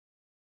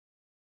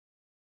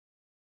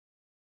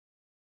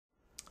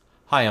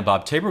Hi, I'm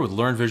Bob Tabor with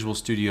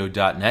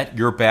LearnVisualStudio.net.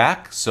 You're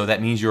back, so that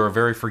means you're a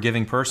very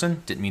forgiving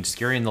person. Didn't mean to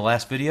scare you in the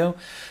last video.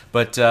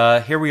 But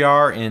here we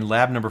are in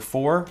lab number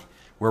 4,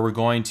 where we're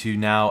going to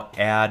now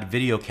add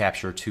video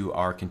capture to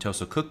our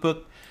Contoso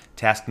cookbook.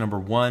 Task number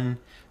 1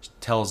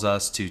 tells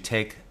us to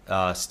take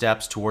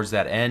steps towards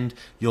that end.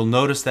 You'll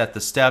notice that the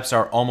steps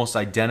are almost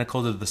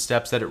identical to the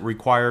steps that it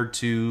required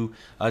to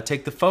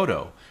take the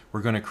photo.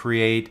 We're going to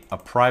create a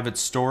private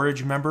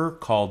storage member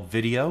called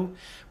video.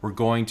 We're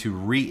going to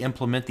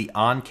re-implement the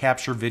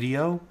on-capture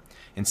video.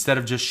 Instead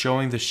of just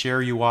showing the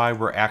share UI,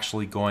 we're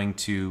actually going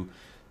to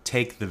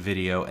take the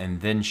video and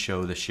then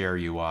show the share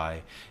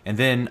UI. And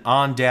then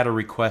on data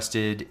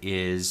requested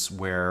is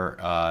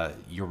where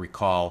you'll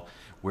recall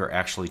we're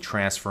actually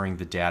transferring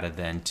the data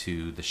then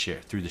to the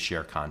share through the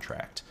share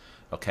contract.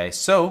 Okay,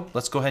 so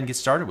let's go ahead and get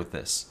started with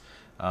this.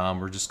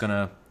 We're just going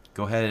to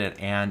go ahead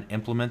and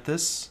implement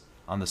this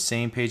on the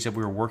same page that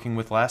we were working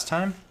with last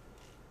time.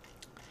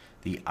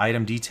 The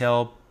item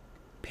detail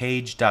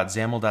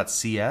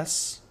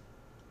page.xaml.cs.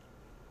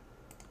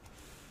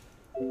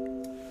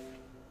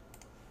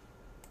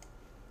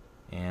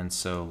 And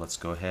so let's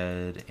go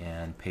ahead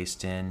and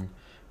paste in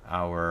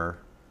our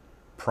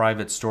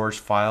private storage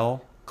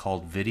file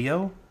called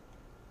video.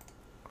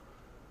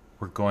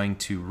 We're going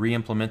to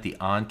re-implement the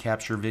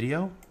on-capture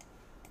video,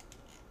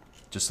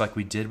 just like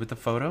we did with the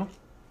photo.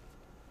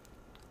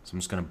 So I'm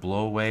just going to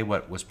blow away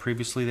what was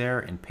previously there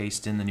and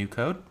paste in the new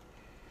code.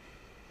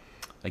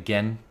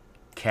 Again,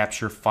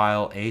 capture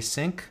file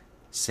async,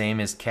 same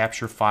as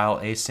capture file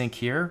async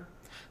here.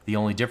 The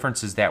only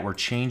difference is that we're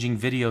changing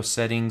video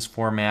settings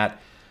format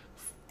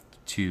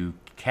to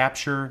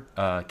capture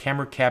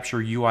camera capture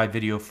UI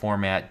video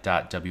format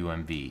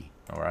 .wmv.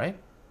 All right.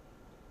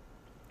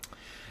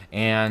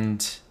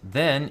 And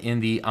then in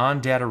the on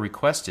data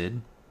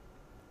requested,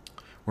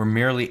 we're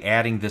merely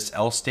adding this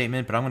else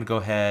statement, but I'm going to go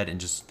ahead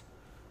and just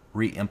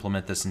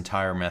re-implement this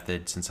entire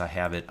method since I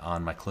have it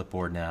on my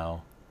clipboard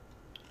now.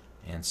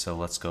 And so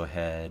let's go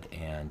ahead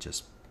and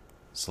just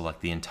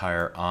select the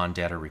entire on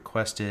data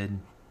requested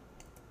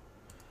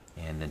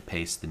and then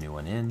paste the new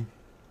one in.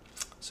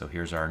 So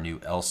here's our new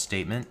else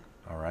statement.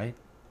 All right.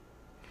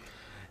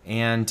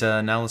 And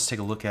now let's take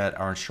a look at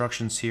our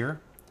instructions here.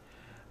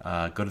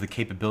 Go to the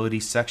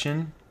capabilities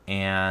section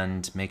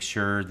and make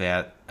sure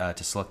that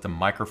to select the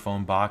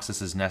microphone box.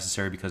 This is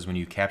necessary because when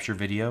you capture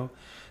video,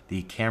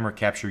 the camera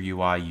capture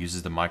UI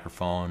uses the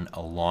microphone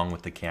along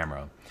with the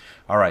camera.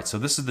 All right, so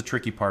this is the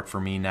tricky part for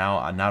me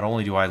now. Not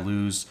only do I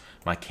lose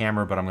my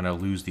camera, but I'm going to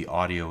lose the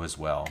audio as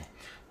well.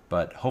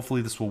 But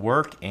hopefully this will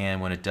work, and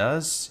when it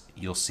does,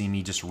 you'll see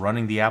me just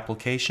running the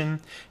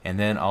application, and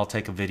then I'll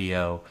take a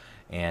video,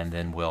 and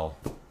then we'll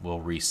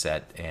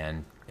reset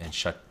and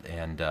shut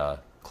and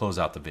close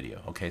out the video.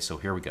 Okay, so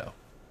here we go.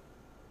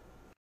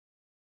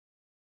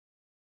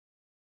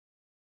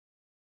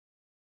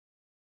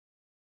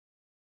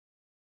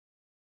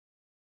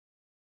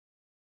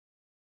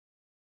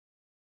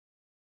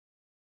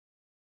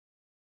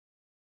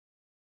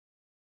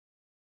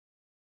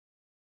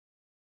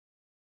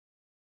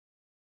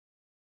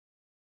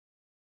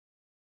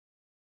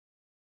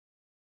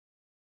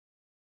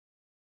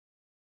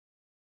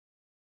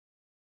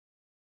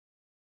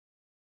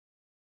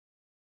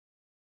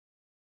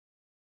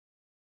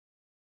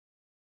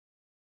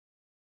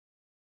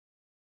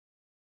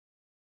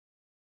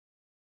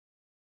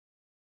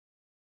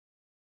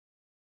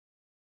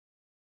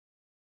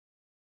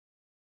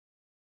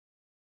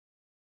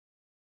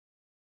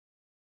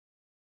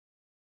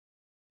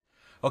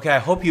 Okay, I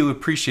hope you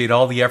appreciate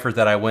all the effort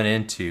that I went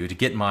into to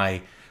get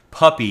my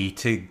puppy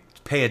to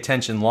pay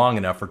attention long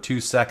enough for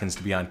 2 seconds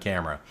to be on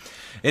camera.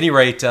 At any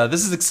rate,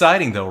 this is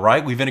exciting though,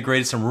 right? We've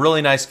integrated some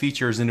really nice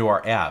features into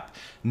our app.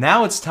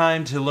 Now it's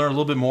time to learn a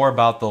little bit more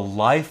about the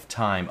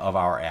lifetime of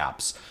our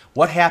apps.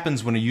 What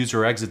happens when a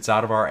user exits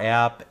out of our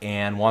app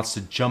and wants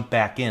to jump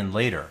back in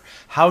later?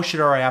 How should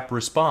our app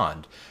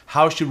respond?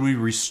 How should we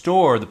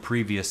restore the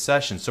previous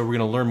session? So we're going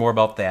to learn more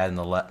about that in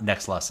the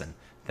next lesson.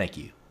 Thank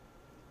you.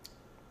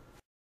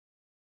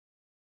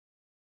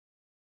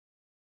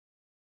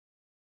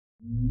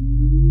 Mm-hmm.